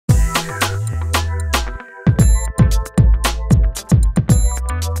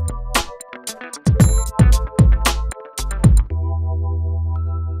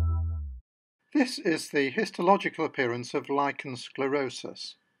This is the histological appearance of lichen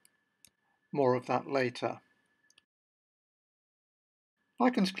sclerosus. More of that later.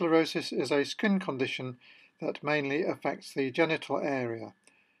 Lichen sclerosus is a skin condition that mainly affects the genital area.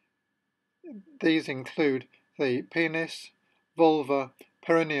 These include the penis, vulva,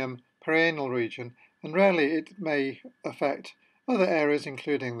 perineum, perianal region, and rarely it may affect other areas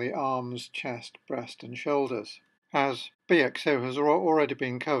including the arms, chest, breast and shoulders. As BXO has already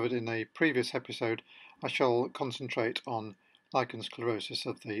been covered in a previous episode, I shall concentrate on lichen sclerosus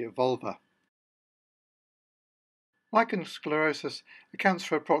of the vulva. Lichen sclerosus accounts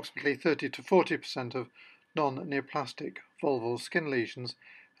for approximately 30 to 40% of non-neoplastic vulval skin lesions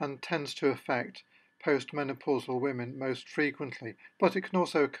and tends to affect postmenopausal women most frequently, but it can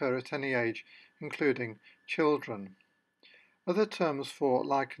also occur at any age, including children. Other terms for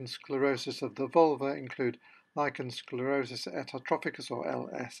lichen sclerosus of the vulva include lichen sclerosus etatropicus or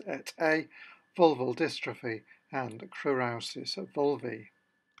LS-ETA, vulval dystrophy, and sclerosis vulvae.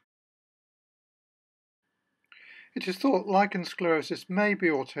 It is thought lichen sclerosus may be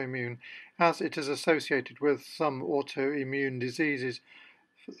autoimmune as it is associated with some autoimmune diseases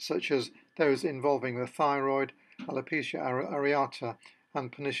such as those involving the thyroid, alopecia areata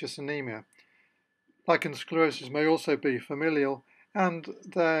and pernicious anemia. Lichen sclerosus may also be familial, and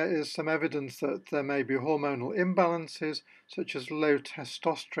there is some evidence that there may be hormonal imbalances such as low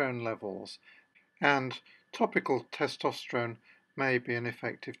testosterone levels, and topical testosterone may be an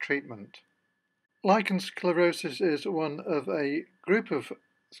effective treatment. Lichen sclerosus is one of a group of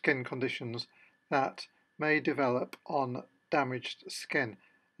skin conditions that may develop on damaged skin,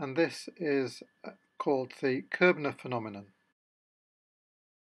 and this is called the Koebner phenomenon.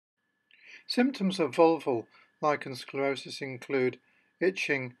 Symptoms of vulval lichen sclerosus include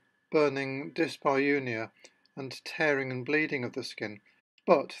itching, burning, dyspareunia, and tearing and bleeding of the skin,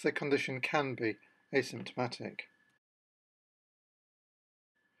 but the condition can be asymptomatic.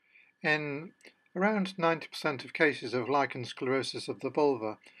 In around 90% of cases of lichen sclerosus of the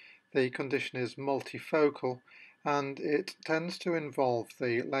vulva, the condition is multifocal and it tends to involve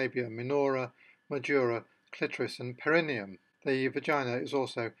the labia minora, majora, clitoris and perineum. The vagina is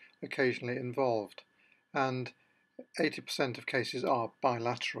also occasionally involved, and 80% of cases are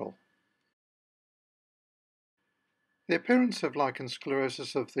bilateral. The appearance of lichen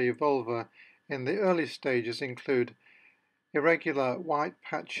sclerosus of the vulva in the early stages include irregular white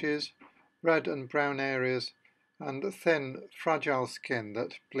patches, red and brown areas, and thin, fragile skin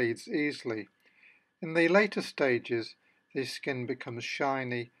that bleeds easily. In the later stages, the skin becomes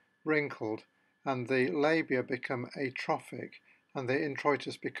shiny, wrinkled, and the labia become atrophic, and the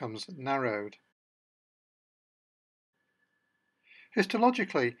introitus becomes narrowed.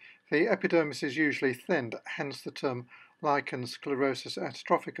 Histologically, the epidermis is usually thinned, hence the term lichen sclerosus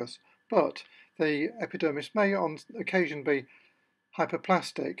etatropicus, but the epidermis may on occasion be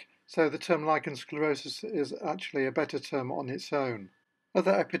hyperplastic, so the term lichen sclerosus is actually a better term on its own.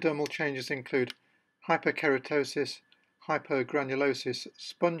 Other epidermal changes include hyperkeratosis, hypergranulosis,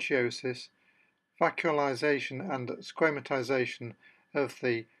 spongiosis, vacuolization and squamatization of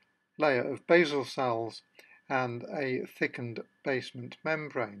the layer of basal cells, and a thickened basement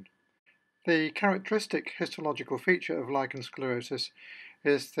membrane. The characteristic histological feature of lichen sclerosus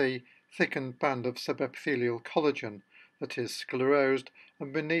is the thickened band of subepithelial collagen that is sclerosed,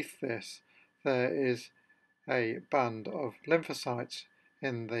 and beneath this there is a band of lymphocytes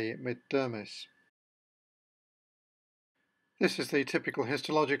in the mid-dermis. This is the typical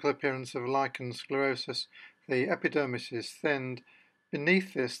histological appearance of lichen sclerosus. The epidermis is thinned.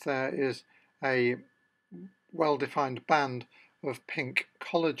 Beneath this there is a well-defined band of pink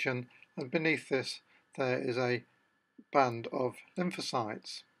collagen, and beneath this there is a band of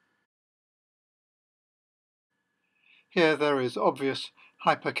lymphocytes. Here there is obvious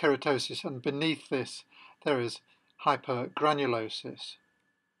hyperkeratosis, and beneath this there is hypergranulosis,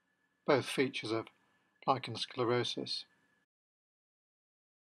 both features of lichen sclerosus.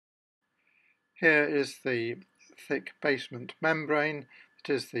 Here is the thick basement membrane,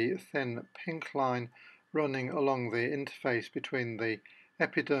 that is the thin pink line running along the interface between the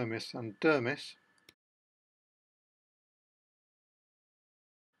epidermis and dermis.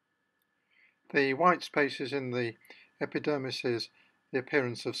 The white spaces in the epidermis is the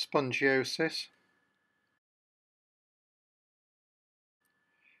appearance of spongiosis.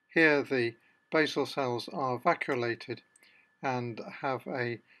 Here the basal cells are vacuolated and have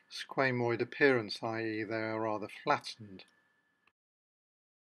a squamoid appearance, i.e. they are rather flattened.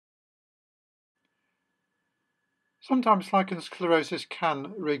 Sometimes lichen sclerosus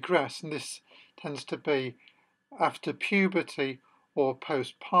can regress, and this tends to be after puberty or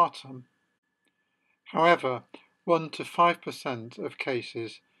postpartum. However, 1 to 5% of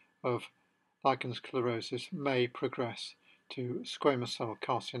cases of lichen sclerosus may progress to squamous cell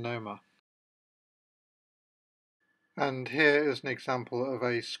carcinoma. And here is an example of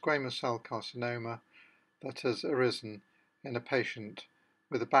a squamous cell carcinoma that has arisen in a patient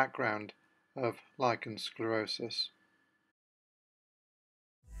with a background of lichen sclerosus.